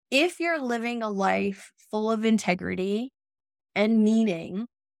if you're living a life full of integrity and meaning,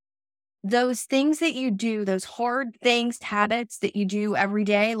 those things that you do, those hard things, habits that you do every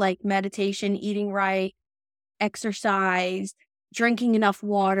day, like meditation, eating right, exercise, drinking enough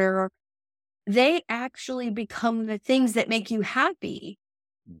water, they actually become the things that make you happy.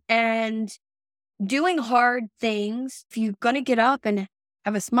 And doing hard things, if you're going to get up and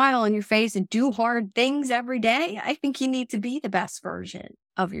have a smile on your face and do hard things every day, I think you need to be the best version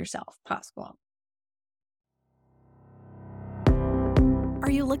of yourself possible. Are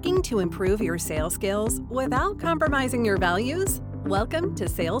you looking to improve your sales skills without compromising your values? Welcome to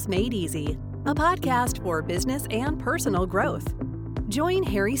Sales Made Easy, a podcast for business and personal growth. Join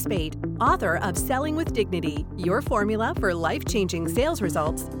Harry Spaight, author of Selling with Dignity, your formula for life-changing sales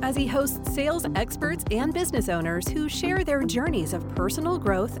results, as he hosts sales experts and business owners who share their journeys of personal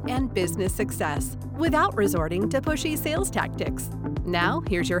growth and business success without resorting to pushy sales tactics. Now,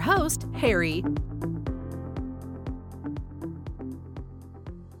 here's your host, Harry.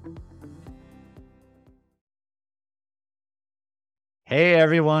 Hey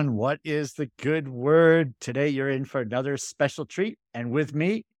everyone, what is the good word? Today you're in for another special treat, and with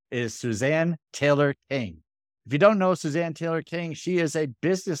me is Suzanne Taylor King. If you don't know Suzanne Taylor King, she is a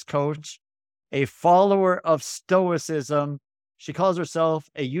business coach, a follower of Stoicism. She calls herself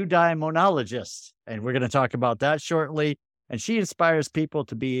a eudaimonologist, and we're going to talk about that shortly. And she inspires people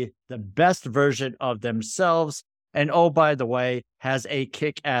to be the best version of themselves, and oh, by the way, has a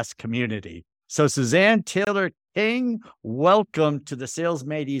kick-ass community. So Suzanne Taylor King, welcome to the Sales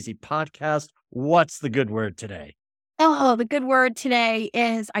Made Easy podcast. What's the good word today? Oh, the good word today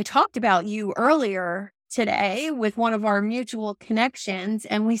is I talked about you earlier today with one of our mutual connections,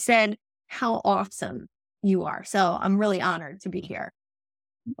 and we said how awesome you are. So I'm really honored to be here.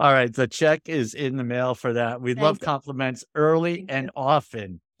 All right. The check is in the mail for that. We love compliments early and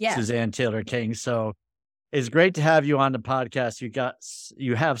often, Suzanne Taylor King. So it's great to have you on the podcast.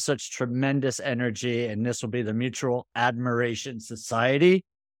 You have such tremendous energy, and this will be the Mutual Admiration Society.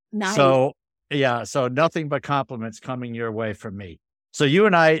 Nice. So nothing but compliments coming your way from me. So you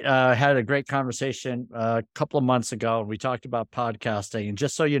and I had a great conversation a couple of months ago, and we talked about podcasting. And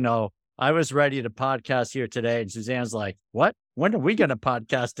just so you know, I was ready to podcast here today, and Suzanne's like, "What? When are we going to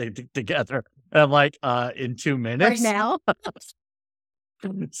podcast together?" And I'm like, "In 2 minutes." Right now.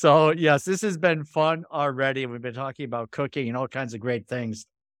 So yes, this has been fun already. We've been talking about cooking and all kinds of great things.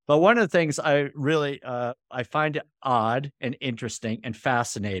 But one of the things I really, I find it odd and interesting and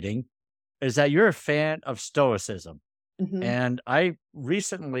fascinating is that you're a fan of Stoicism. Mm-hmm. And I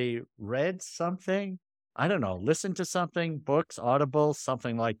recently read something, I don't know, listened to something, books, Audible,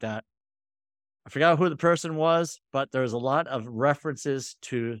 something like that. I forgot who the person was, but there's a lot of references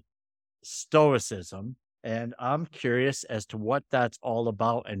to Stoicism. And I'm curious as to what that's all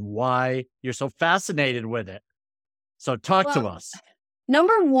about and why you're so fascinated with it. So talk to us.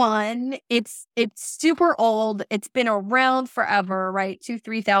 Number one, it's super old. It's been around forever, right?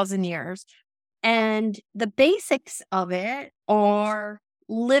 3,000 years. And the basics of it are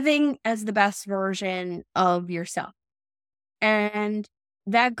living as the best version of yourself. And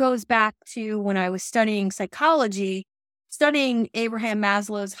that goes back to when I was studying psychology, studying Abraham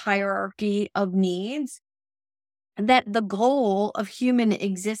Maslow's hierarchy of needs, that the goal of human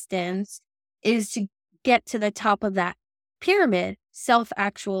existence is to get to the top of that pyramid,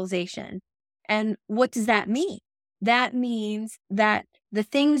 self-actualization. And what does that mean? That means that the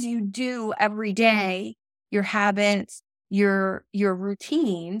things you do every day, your habits, your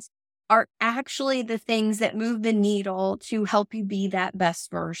routines, are actually the things that move the needle to help you be that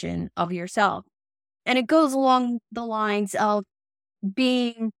best version of yourself. And it goes along the lines of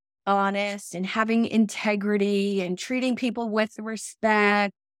being honest and having integrity and treating people with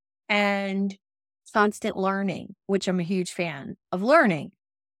respect and constant learning, which I'm a huge fan of learning.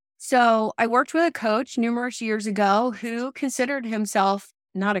 So I worked with a coach numerous years ago who considered himself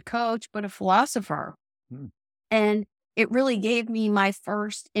not a coach, but a philosopher. And it really gave me my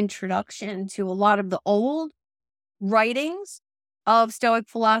first introduction to a lot of the old writings of Stoic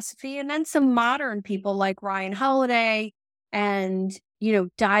philosophy, and then some modern people like Ryan Holliday, and,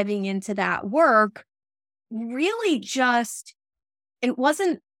 diving into that work really it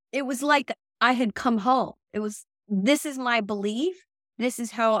was like I had come home. This is my belief. This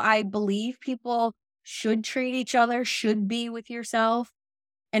is how I believe people should treat each other, should be with yourself.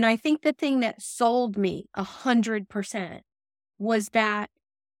 And I think the thing that sold me 100% was that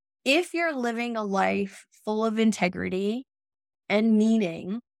if you're living a life full of integrity and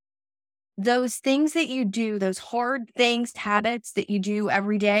meaning, those things that you do, those hard things, habits that you do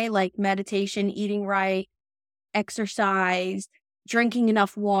every day, like meditation, eating right, exercise, drinking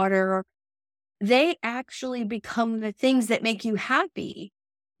enough water, they actually become the things that make you happy.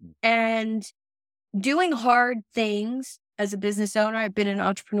 And doing hard things as a business owner, I've been an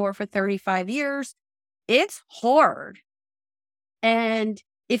entrepreneur for 35 years. It's hard. And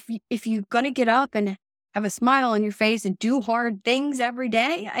if you're going to get up and have a smile on your face and do hard things every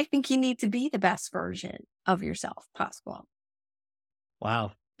day, I think you need to be the best version of yourself possible.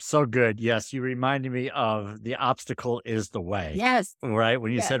 Wow. So good. Yes. You reminded me of the obstacle is the way. Yes. Right.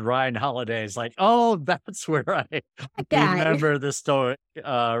 When you Yeah. said Ryan Holiday, it's like, oh, that's where I That. remember the Stoic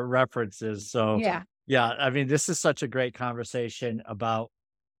references. So Yeah. yeah, I mean, this is such a great conversation about,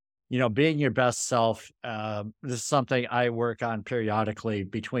 being your best self. This is something I work on periodically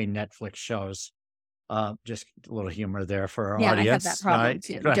between Netflix shows. Just a little humor there for our Yeah, I have audience. that problem Right?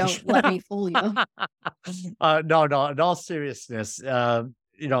 too. Right. Don't let me fool you. No, in all seriousness,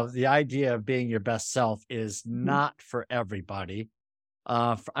 the idea of being your best self is not for everybody.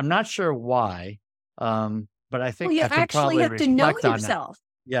 I'm not sure why, but I think Well, you I can actually probably have to know reflect on that. yourself.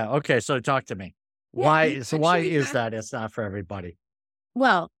 Yeah. Okay. So talk to me. Yeah, Why? you So why actually is have, that? It's not for everybody.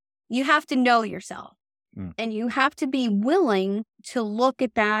 well, you have to know yourself Mm. and you have to be willing to look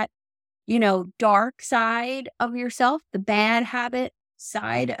at that, dark side of yourself, the bad habit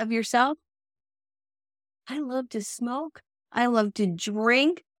side of yourself. I love to smoke. I love to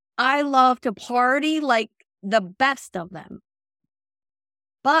drink. I love to party like the best of them.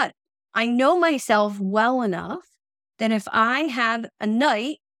 But I know myself well enough that if I have a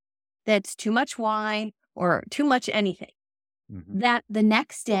night that's too much wine or too much anything, that the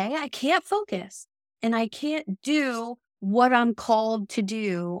next day I can't focus and I can't do what I'm called to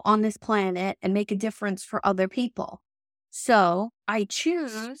do on this planet and make a difference for other people. So I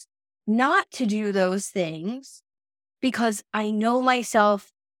choose not to do those things because I know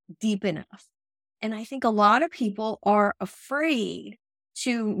myself deep enough. And I think a lot of people are afraid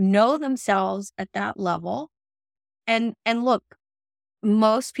to know themselves at that level. And look,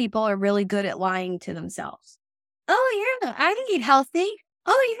 most people are really good at lying to themselves. Oh, yeah, I can eat healthy.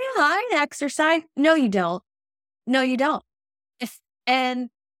 Oh, yeah, I exercise. No, you don't. No, you don't. And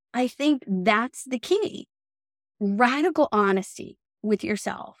I think that's the key. Radical honesty with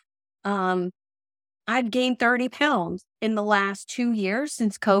yourself. I've gained 30 pounds in the last 2 years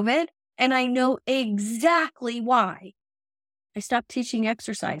since COVID, and I know exactly why. I stopped teaching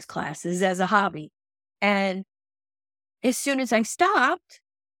exercise classes as a hobby. And as soon as I stopped,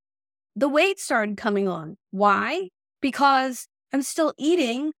 the weight started coming on. Why? Because I'm still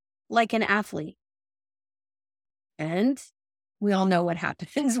eating like an athlete. And we all know what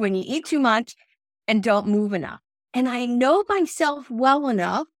happens when you eat too much and don't move enough. And I know myself well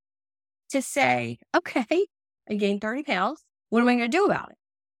enough to say, okay, I gained 30 pounds. What am I going to do about it?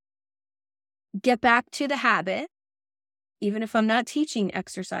 Get back to the habit, even if I'm not teaching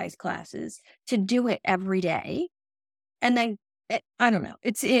exercise classes, to do it every day. And then, I don't know.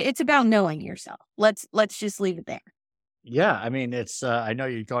 It's about knowing yourself. Let's just leave it there. Yeah. I mean, it's, I know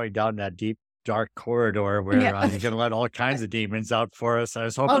you're going down that deep, dark corridor where Yeah. you're going to let all kinds of demons out for us. I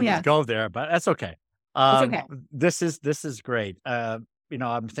was hoping yeah. to go there, but that's okay. It's okay. This is great. I'm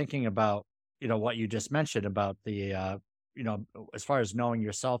thinking about, what you just mentioned about the, as far as knowing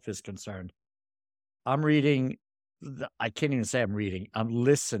yourself is concerned. I'm reading, I can't even say I'm reading, I'm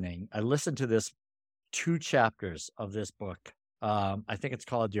listening. I listened to this 2 chapters of this book. I think it's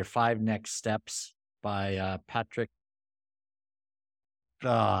called Your 5 Next Steps by Patrick,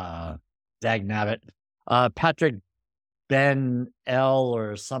 dagnabbit, Patrick Ben L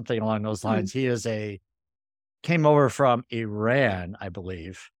or something along those lines. He came over from Iran, I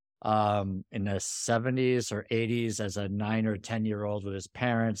believe, in the 70s or 80s as a 9 or 10-year-old with his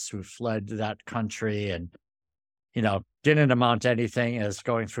parents who fled that country and, didn't amount to anything as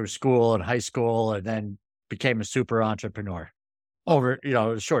going through school and high school and then became a super entrepreneur over,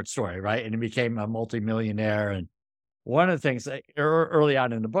 a short story, right? And he became a multimillionaire. And one of the things that early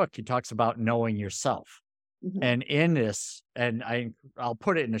on in the book, he talks about knowing yourself. And in this, and I'll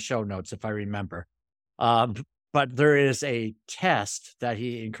put it in the show notes if I remember, but there is a test that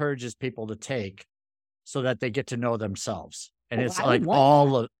he encourages people to take so that they get to know themselves. And it's like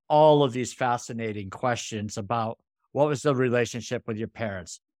all of these fascinating questions about what was the relationship with your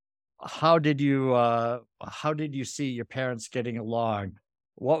parents? How did you see your parents getting along?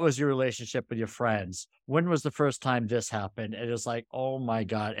 What was your relationship with your friends? When was the first time this happened? And it's like, oh my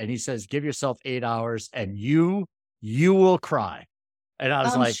God. And he says, give yourself 8 hours and you will cry. And I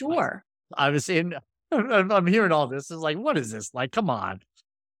was like, sure. I'm hearing all this. It's like, what is this? Like, come on.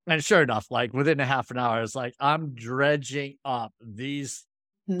 And sure enough, like within a half an hour, it's like, I'm dredging up these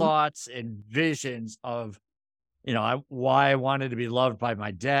thoughts and visions of why I wanted to be loved by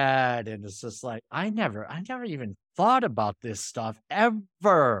my dad. And it's just like, I never even thought about this stuff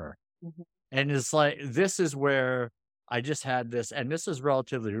ever. Mhm. And it's like, this is where I just had this, and this is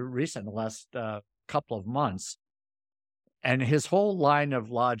relatively recent, the last couple of months. And his whole line of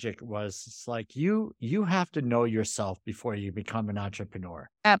logic was, it's like, you have to know yourself before you become an entrepreneur.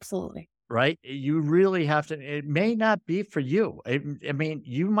 Absolutely. Right? You really have to. It may not be for you. I mean,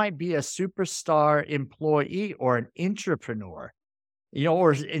 you might be a superstar employee or an entrepreneur,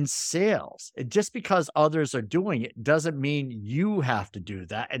 or in sales. Just because others are doing it doesn't mean you have to do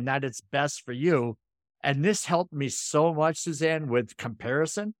that and that it's best for you. And this helped me so much, Suzanne, with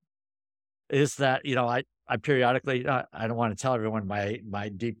comparison, is that, I periodically, I don't want to tell everyone my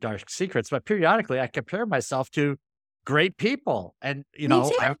deep, dark secrets, but periodically I compare myself to great people. And, Me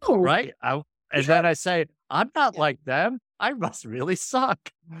too. right? And Yeah. then I say, I'm not like them. I must really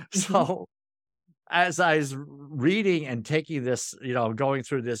suck. So as I was reading and taking this, going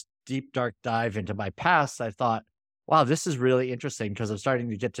through this deep, dark dive into my past, I thought, wow, this is really interesting because I'm starting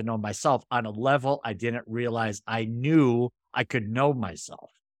to get to know myself on a level I didn't realize I knew I could know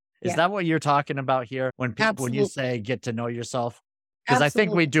myself. Is Yeah. that what you're talking about here when you Absolutely. say get to know yourself? Because I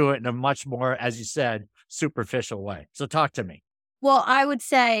think we do it in a much more, as you said, superficial way. So talk to me. Well, I would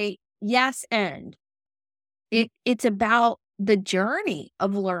say yes, and it's about the journey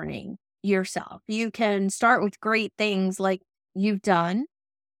of learning yourself. You can start with great things like you've done,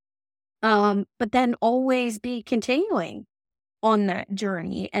 but then always be continuing on that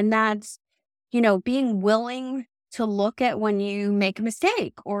journey. And that's, being willing to look at when you make a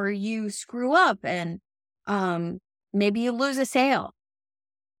mistake or you screw up and maybe you lose a sale,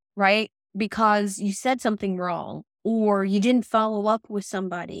 right? Because you said something wrong or you didn't follow up with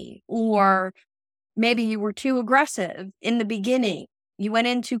somebody, or maybe you were too aggressive in the beginning. You went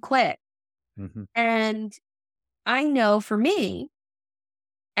in too quick. Mhm. And I know for me,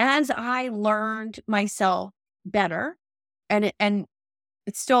 as I learned myself better, and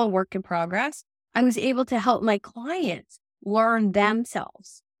it's still a work in progress, I was able to help my clients learn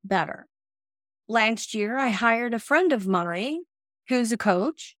themselves better. Last year, I hired a friend of mine who's a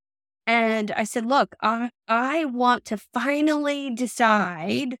coach. And I said, look, I want to finally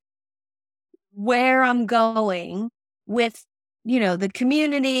decide where I'm going with, the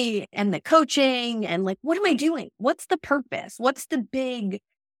community and the coaching and like, what am I doing? What's the purpose? What's the big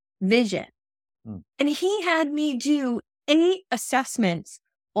vision? Mm. And he had me do 8 assessments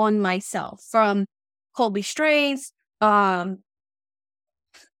on myself, from Colby Strengths,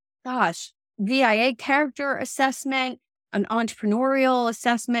 VIA character assessment, an entrepreneurial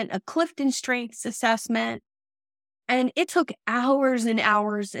assessment, a Clifton Strengths assessment. And it took hours and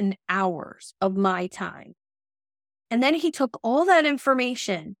hours and hours of my time. And then he took all that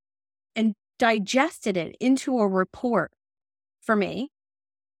information and digested it into a report for me,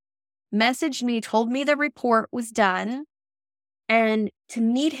 messaged me, told me the report was done, and to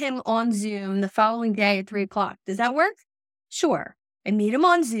meet him on Zoom the following day at 3:00. Does that work? Sure. I meet him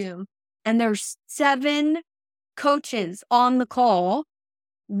on Zoom, and there's 7 coaches on the call.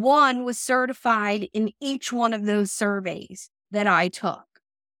 One was certified in each one of those surveys that I took.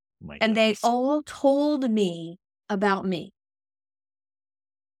 And they all told me about me.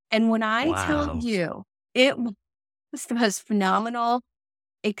 And when I tell Wow. you, it was the most phenomenal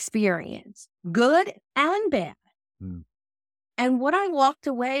experience, good and bad. Mm. And what I walked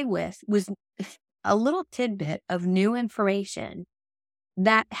away with was a little tidbit of new information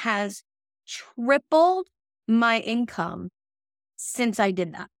that has tripled my income since I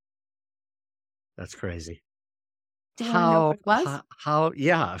did that. That's crazy. Do you want to know what it was? How,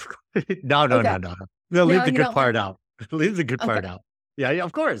 yeah. No. Okay. No, leave No, the you good don't part want- out. Leave the good part Okay. out. Yeah,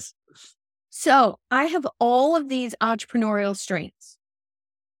 of course. So I have all of these entrepreneurial strengths,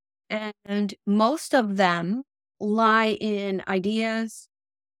 and most of them lie in ideas,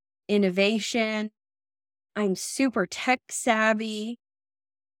 innovation. I'm super tech savvy,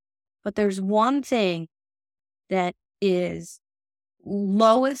 but there's one thing that is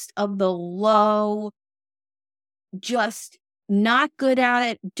lowest of the low, just not good at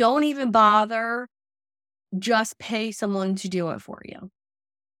it. Don't even bother. Just pay someone to do it for you.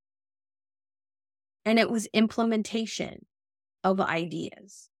 And it was implementation of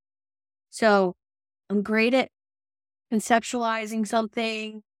ideas. So I'm great at conceptualizing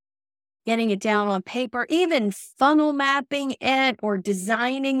something, getting it down on paper, even funnel mapping it or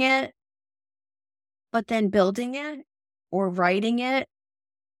designing it, but then building it or writing it.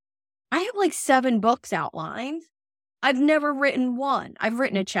 I have like 7 books outlined. I've never written one. I've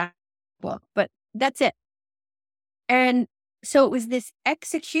written a chapbook, but that's it. And so it was this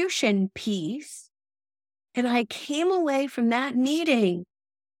execution piece And I came away from that meeting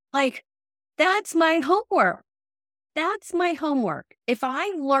like, that's my homework. That's my homework. If I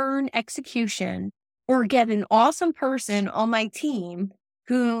learn execution or get an awesome person on my team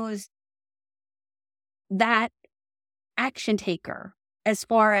who's that action taker as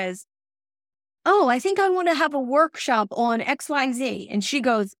far as, oh, I think I want to have a workshop on XYZ. And she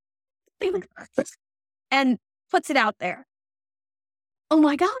goes, and puts it out there. Oh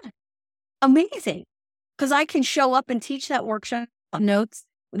my God, amazing. Because I can show up and teach that workshop notes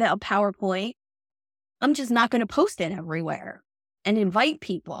without PowerPoint. I'm just not going to post it everywhere and invite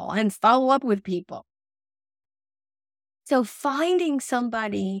people and follow up with people. So finding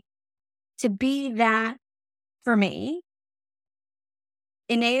somebody to be that for me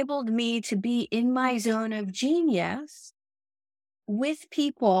enabled me to be in my zone of genius with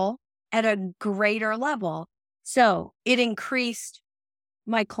people at a greater level. So it increased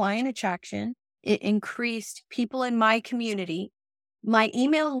my client attraction. It increased people in my community. My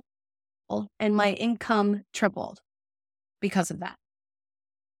email and my income tripled because of that.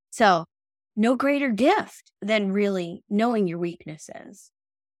 So no greater gift than really knowing your weaknesses.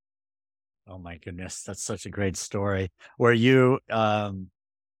 Oh my goodness, that's such a great story. Were you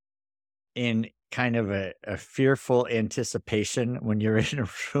in kind of a fearful anticipation when you're in a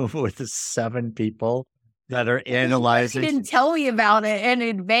room with 7 people that are You analyzing? didn't tell me about it in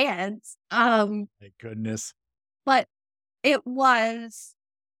advance. My goodness. But it was,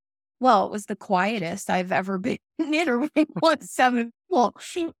 well, it was the quietest I've ever been in a room with 7 people.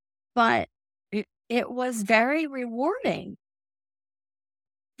 But it was very rewarding.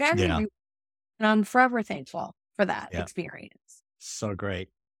 Very Yeah. rewarding. And I'm forever thankful for that Yeah. experience. So great.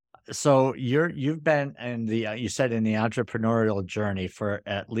 So you've been in the you said in the entrepreneurial journey for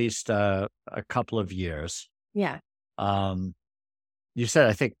at least a couple of years. Yeah. You said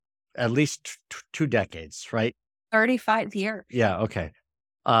I think at least 2 decades, right? 35 years. Yeah. Okay.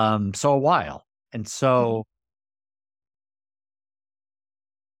 So a while, and so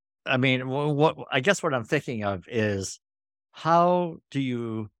I mean, what I guess what I'm thinking of is how do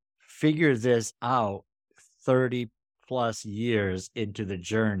you figure this out 30 plus years into the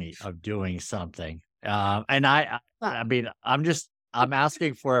journey of doing something? And I mean, I'm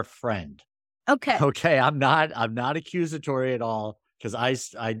asking for a friend. Okay. Okay. I'm not accusatory at all because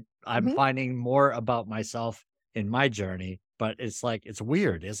I'm Mhm. finding more about myself in my journey, but it's like, it's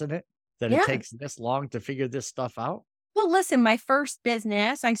weird, isn't it? That it Yeah. takes this long to figure this stuff out. Well, listen, my first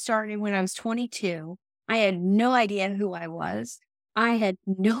business, I started when I was 22. I had no idea who I was. I had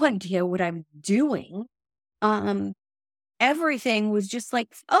no idea what I'm doing. Um, Everything was just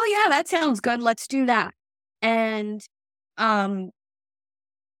like, oh yeah, that sounds good. Let's do that. And um,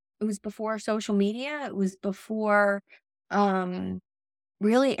 it was before social media. It was before um,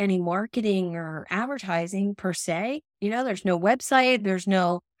 really any marketing or advertising per se. There's no website. There's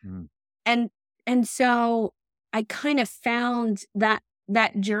no Mm. and and so I kind of found that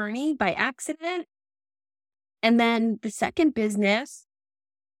journey by accident. And then the second business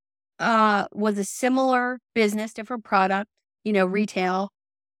was a similar business, different product, retail.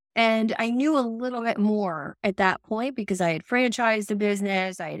 And I knew a little bit more at that point because I had franchised the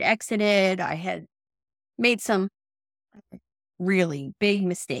business, I had exited, I had made some really big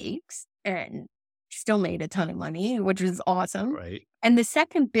mistakes and still made a ton of money, which was awesome. Right. And the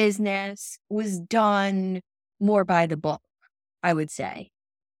second business was done more by the book, I would say.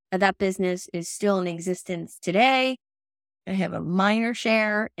 And that business is still in existence today. I have a minor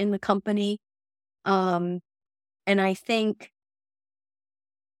share in the company. And I think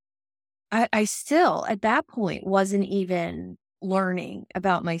I still, at that point, wasn't even learning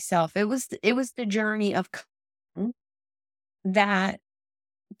about myself. It was the journey of that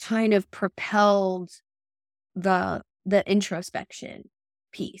kind of propelled the introspection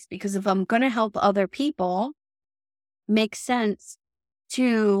piece. Because if I'm going to help other people, makes sense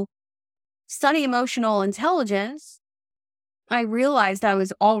to study emotional intelligence. I realized I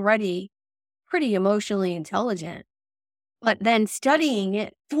was already pretty emotionally intelligent, but then studying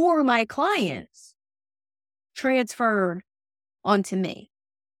it for my clients transferred onto me.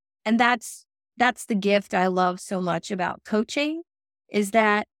 And that's the gift I love so much about coaching, is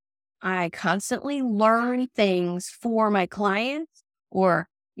that I constantly learn things for my clients or,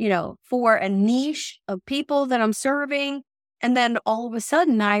 for a niche of people that I'm serving. And then all of a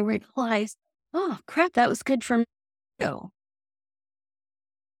sudden I realized, oh crap, that was good for me too.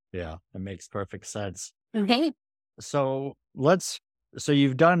 Yeah, it makes perfect sense. Okay. So so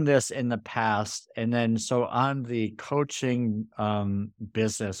you've done this in the past, and then so on the coaching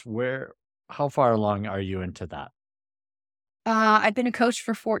business, how far along are you into that? I've been a coach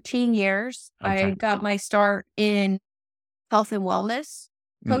for 14 years. I Okay. got my start in health and wellness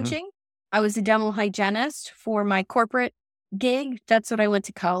Hmm. coaching. I was a dental hygienist for my corporate gig. That's what I went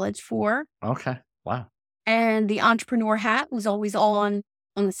to college for. Okay. Wow. And the entrepreneur hat was always on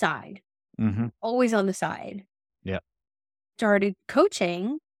the side, Hmm. always on the side. Yeah. Started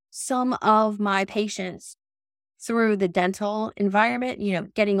coaching some of my patients through the dental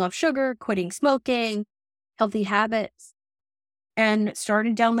environment, getting off sugar, quitting smoking, healthy habits, and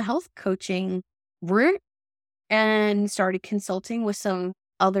started down the health coaching route and started consulting with some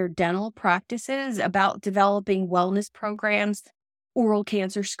other dental practices about developing wellness programs, oral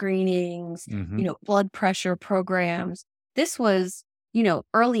cancer screenings, Hmm. blood pressure programs. This was,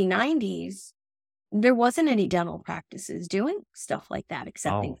 early 90s. There wasn't any dental practices doing stuff like that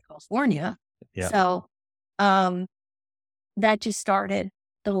except in Oh, California. yeah. So um, that just started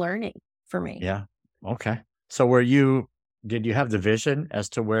the learning for me. Yeah. Okay. So did you have the vision as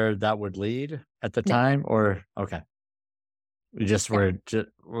to where that would lead at the No, time or, okay. You just no.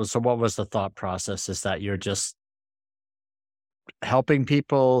 were, so what was the thought process? Is that you're just helping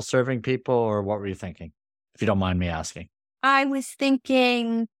people, serving people, or what were you thinking? If you don't mind me asking. I was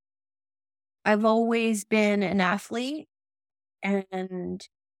thinking I've always been an athlete and,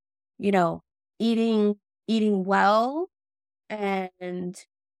 you know, eating eating well, and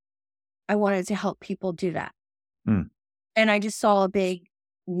I wanted to help people do that. Mm. And I just saw a big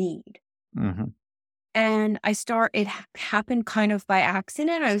need. Hmm. And happened kind of by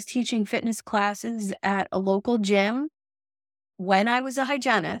accident. I was teaching fitness classes at a local gym when I was a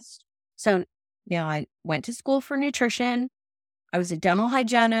hygienist. So, I went to school for nutrition. I was a dental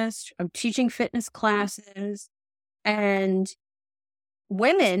hygienist. I'm teaching fitness classes, and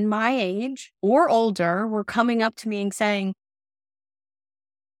women my age or older were coming up to me and saying,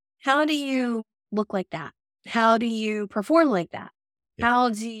 "How do you look like that? How do you perform like that? Yeah. How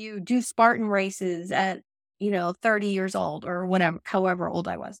do you do Spartan races at, 30 years old or whatever, however old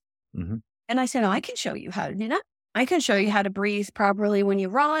I was?" Hmm. And I said, "Oh, I can show you how to do that. I can show you how to breathe properly when you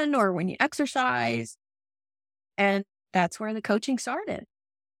run or when you exercise." And that's where the coaching started.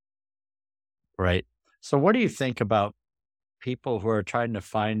 Right. So what do you think about people who are trying to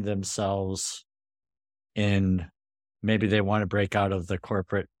find themselves in maybe they want to break out of the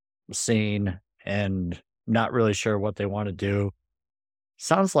corporate scene and not really sure what they want to do?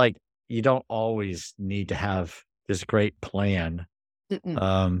 Sounds like you don't always need to have this great plan. Mm-mm.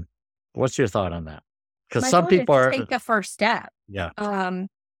 Um, what's your thought on that? Because My some thought is people to are, take the first step. yeah. Um,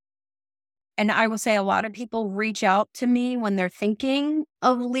 and I will say a lot of people reach out to me when they're thinking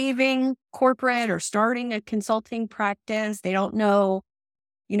of leaving corporate or starting a consulting practice. They don't know,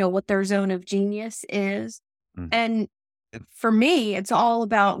 what their zone of genius is. Mhm. And for me, it's all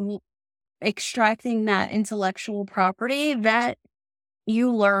about extracting that intellectual property that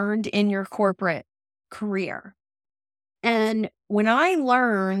you learned in your corporate career. And when I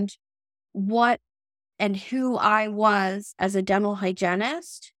learned what and who I was as a dental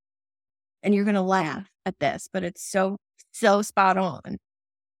hygienist, and you're going to laugh at this, but it's so, so spot on.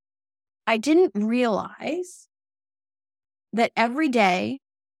 I didn't realize that every day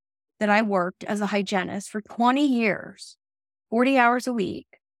that I worked as a hygienist for 20 years, 40 hours a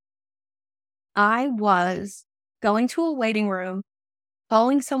week, I was going to a waiting room,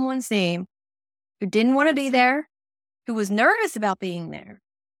 calling someone's name who didn't want to be there, who was nervous about being there.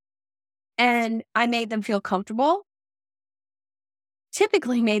 And I made them feel comfortable,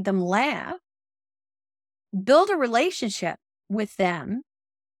 typically made them laugh, build a relationship with them,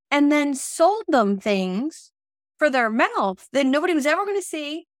 and then sold them things for their mouth that nobody was ever going to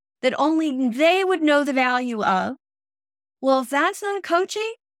see, that only they would know the value of. Well, if that's not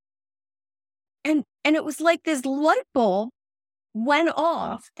coaching, and it was like this light bulb went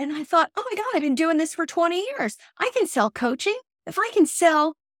off, and I thought, oh my God, I've been doing this for 20 years. I can sell coaching. If I can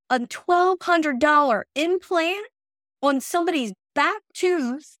sell a $1,200 implant on somebody's back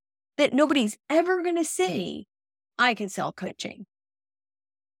tooth that nobody's ever going to see, I can sell coaching.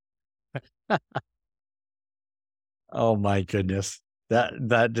 Oh my goodness.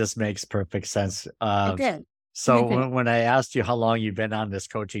 That just makes perfect sense. It did. So when I asked you how long you've been on this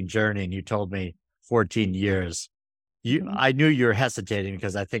coaching journey and you told me 14 years, Mhm. I knew you were hesitating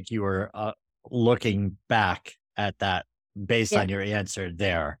because I think you were looking back at that based Yeah. on your answer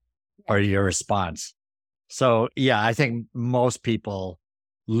there Yeah. or your response. So yeah, I think most people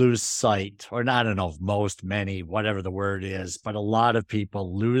lose sight, or not, I don't know if most, many, whatever the word is, but a lot of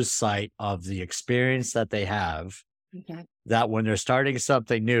people lose sight of the experience that they have, Okay. that when they're starting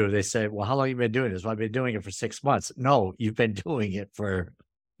something new, they say, well, how long have you been doing this? Well, I've been doing it for 6 months. No, you've been doing it for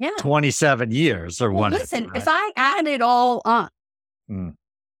Yeah. 27 years or Well, one. listen, Right? if I add it all up, Mm.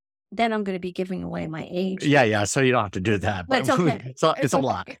 then I'm going to be giving away my age. Yeah. So you don't have to do that. But it's okay. It's a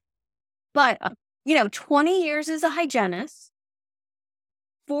lot. But, 20 years as a hygienist,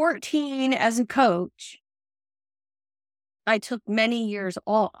 14 as a coach. I took many years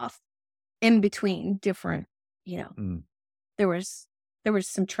off in between different, Mm. there was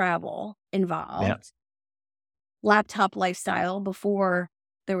some travel involved. Yeah. Laptop lifestyle before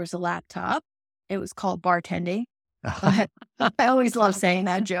there was a laptop. It was called bartending. I always love saying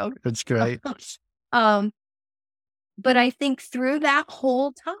that joke. That's great. But I think through that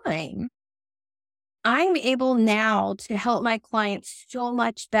whole time, I'm able now to help my clients so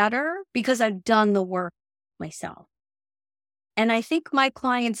much better because I've done the work myself. And I think my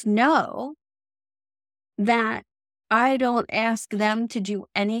clients know that I don't ask them to do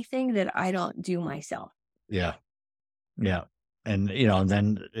anything that I don't do myself. Yeah. Yeah. And,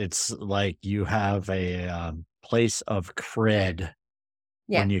 then it's like you have a place of cred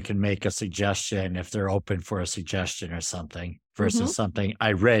when you can make a suggestion if they're open for a suggestion or something versus something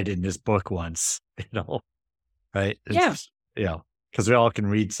I read in this book once, right? Because we all can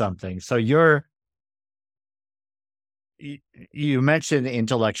read something. So you mentioned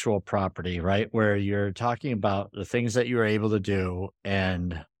intellectual property, right? Where you're talking about the things that you were able to do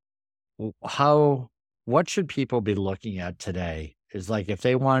and what should people be looking at today is like if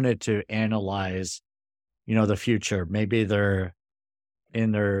they wanted to analyze, the future, maybe they're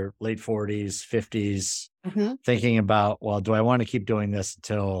in their late 40s, 50s, thinking about, well, do I want to keep doing this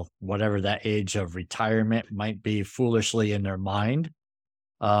until whatever that age of retirement might be foolishly in their mind?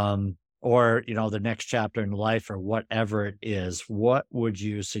 Or, the next chapter in life or whatever it is, what would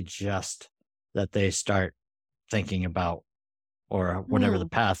you suggest that they start thinking about or whatever the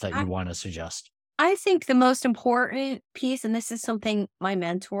path that you want to suggest? I think the most important piece, and this is something my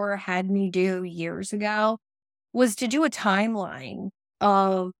mentor had me do years ago, was to do a timeline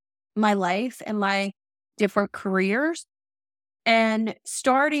of my life and my different careers. And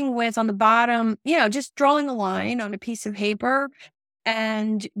starting with on the bottom, just drawing a line on a piece of paper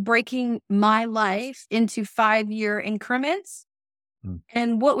and breaking my life into 5-year increments.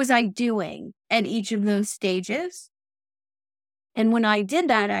 And what was I doing at each of those stages? And when I did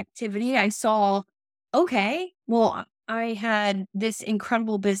that activity, I saw, okay, well, I had this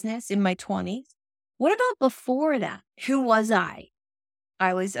incredible business in my 20s. What about before that? Who was I?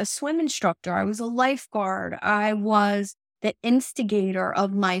 I was a swim instructor. I was a lifeguard. I was the instigator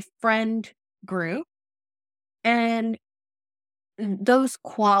of my friend group. And those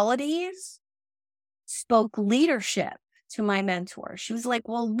qualities spoke leadership to my mentor. She was like,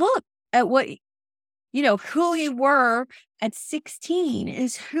 well, look at what, who you were at 16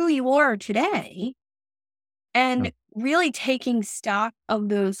 is who you are today. And really taking stock of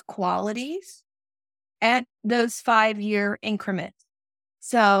those qualities at those 5-year increments.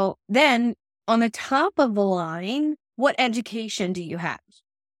 So then on the top of the line, what education do you have?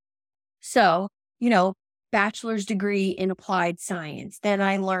 So, bachelor's degree in applied science. Then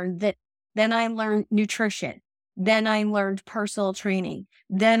I learned nutrition. Then I learned personal training.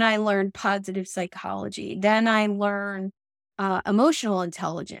 Then I learned positive psychology. Then I learned emotional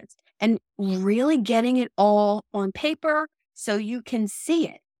intelligence and really getting it all on paper so you can see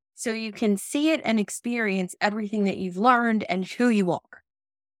it. So you can see it and experience everything that you've learned and who you are.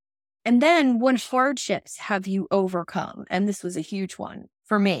 And then what hardships have you overcome? And this was a huge one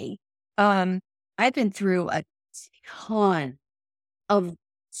for me. I've been through a ton of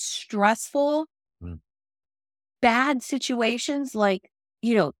stressful, bad situations like,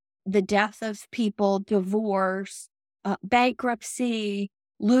 the death of people, divorce, bankruptcy,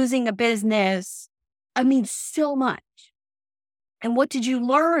 losing a business. I mean, so much. And what did you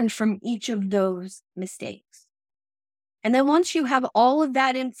learn from each of those mistakes? And then once you have all of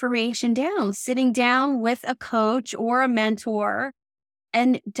that information down, sitting down with a coach or a mentor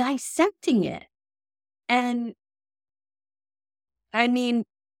and dissecting it. And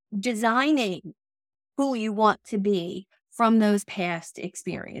designing who you want to be from those past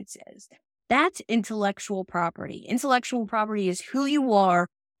experiences. That's intellectual property. Intellectual property is who you are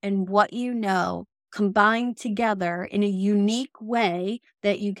and what you know combined together in a unique way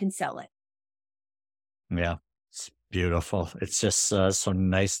that you can sell it. Yeah, it's beautiful. It's just so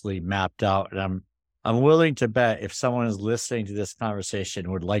nicely mapped out. And I'm willing to bet if someone is listening to this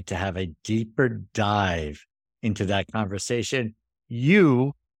conversation would like to have a deeper dive into that conversation,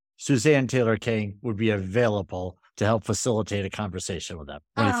 you, Suzanne Taylor King, would be available to help facilitate a conversation with them.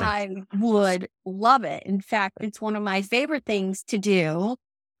 What do you think? I would love it. In fact, it's one of my favorite things to do.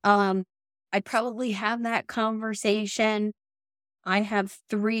 I'd probably have that conversation I have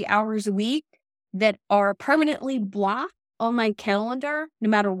 3 hours a week that are permanently blocked on my calendar, no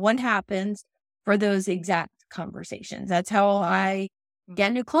matter what happens, for those exact conversations. That's how I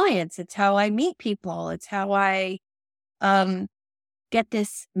get new clients. It's how I meet people. It's how I get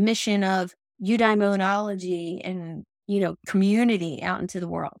this mission of eudaimonology and, community out into the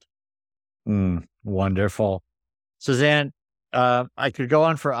world. Wonderful. Suzanne, I could go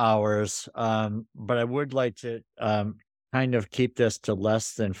on for hours, but I would like to kind of keep this to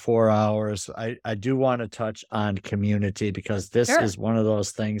less than 4 hours. I do want to touch on community because this Sure. is one of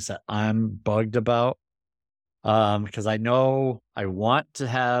those things that I'm bugged about. Because I know I want to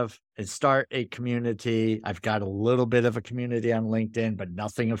have and start a community. I've got a little bit of a community on LinkedIn, but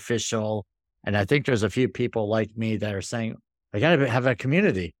nothing official. And I think there's a few people like me that are saying, I got to have a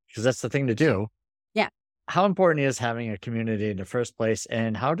community because that's the thing to do. Yeah. How important is having a community in the first place?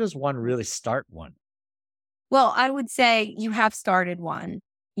 And how does one really start one? Well, I would say you have started one.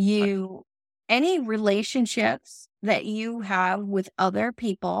 Any relationships that you have with other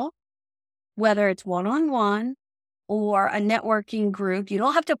people, whether it's one-on-one or a networking group, you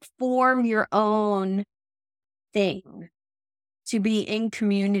don't have to form your own thing to be in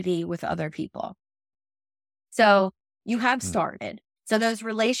community with other people. So you have started. So those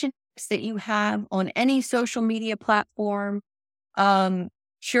relationships that you have on any social media platform,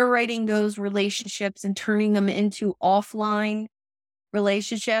 curating those relationships and turning them into offline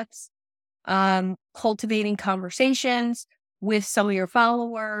relationships, cultivating conversations with some of your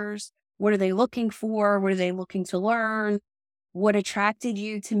followers. What are they looking for? What are they looking to learn? What attracted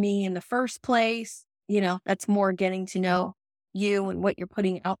you to me in the first place? That's more getting to know you and what you're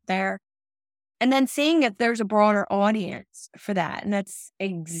putting out there. And then seeing if there's a broader audience for that. And that's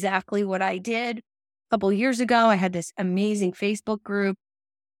exactly what I did. A couple of years ago, I had this amazing Facebook group.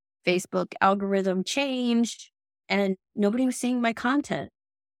 Facebook algorithm changed and nobody was seeing my content.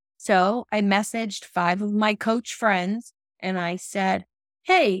 So I messaged 5 of my coach friends and I said,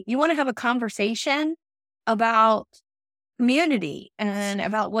 hey, you want to have a conversation about community and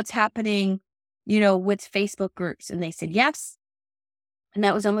about what's happening, with Facebook groups? And they said, yes. And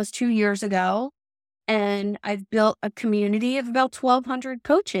that was almost 2 years ago. And I've built a community of about 1,200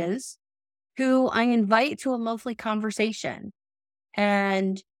 coaches who I invite to a monthly conversation.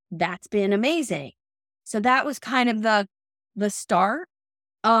 And that's been amazing. So that was kind of the start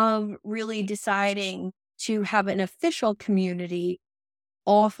of really deciding to have an official community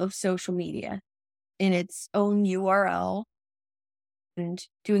off of social media in its own URL and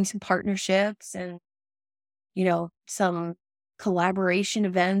doing some partnerships and, some collaboration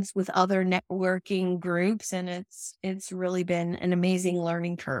events with other networking groups. And it's really been an amazing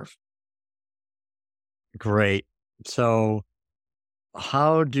learning curve. Great. So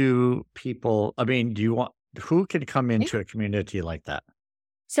how do people, who can come into a community like that?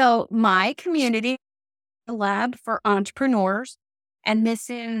 So my community, a lab for entrepreneurs, and this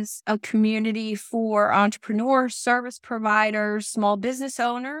is a community for entrepreneurs, service providers, small business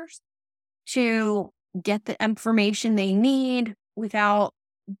owners to get the information they need without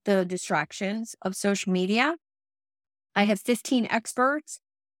the distractions of social media. I have 15 experts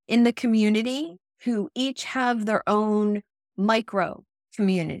in the community who each have their own micro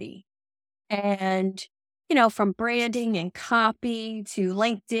community. And, from branding and copy to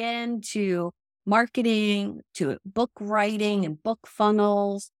LinkedIn to marketing to book writing and book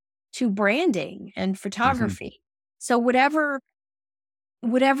funnels to branding and photography. So whatever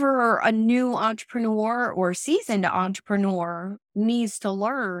a new entrepreneur or seasoned entrepreneur needs to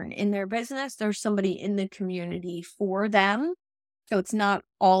learn in their business, there's somebody in the community for them. So it's not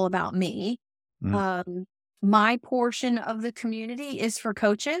all about me. My portion of the community is for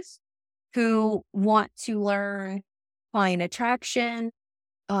coaches who want to learn client attraction,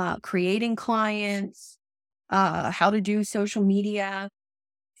 creating clients, how to do social media,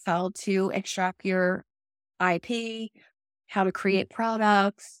 how to extract your IP, how to create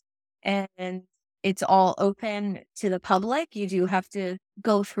products, and it's all open to the public. You do have to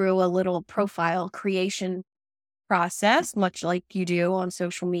go through a little profile creation process, much like you do on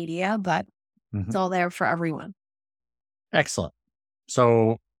social media, but it's all there for everyone. Excellent.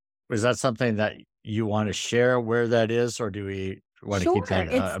 So is that something that you want to share where that is, or do we want to keep that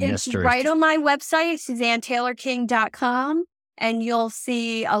a mystery? It's right on my website, SuzanneTaylorKing.com, and you'll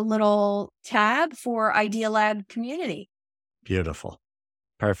see a little tab for Idea Lab Community. Beautiful.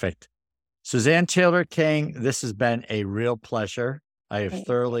 Perfect. Suzanne Taylor King, this has been a real pleasure. I have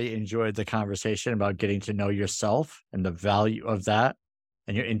thoroughly enjoyed the conversation about getting to know yourself and the value of that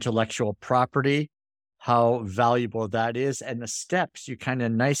and your intellectual property, how valuable that is, and the steps you kind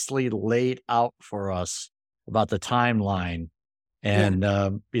of nicely laid out for us about the timeline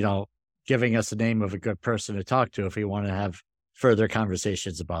and, giving us the name of a good person to talk to if we want to have further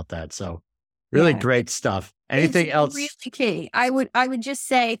conversations about that. So really great stuff. Anything else? Really key. I would just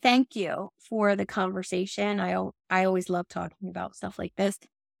say thank you for the conversation. I always love talking about stuff like this.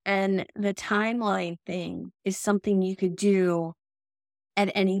 And the timeline thing is something you could do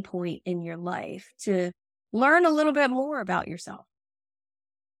at any point in your life to learn a little bit more about yourself.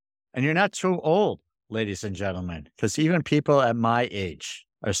 And you're not too old, ladies and gentlemen, because even people at my age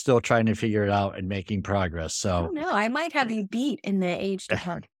are still trying to figure it out and making progress. So no, I might have you beat in the age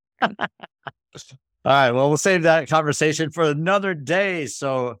department. All right. Well, we'll save that conversation for another day.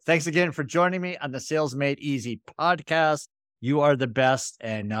 So thanks again for joining me on the Sales Made Easy podcast. You are the best,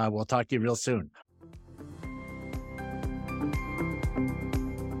 and we'll talk to you real soon.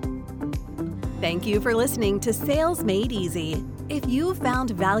 Thank you for listening to Sales Made Easy. If you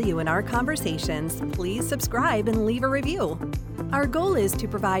found value in our conversations, please subscribe and leave a review. Our goal is to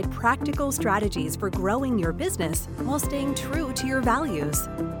provide practical strategies for growing your business while staying true to your values.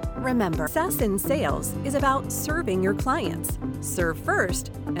 Remember, success in sales is about serving your clients. Serve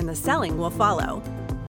first, and the selling will follow.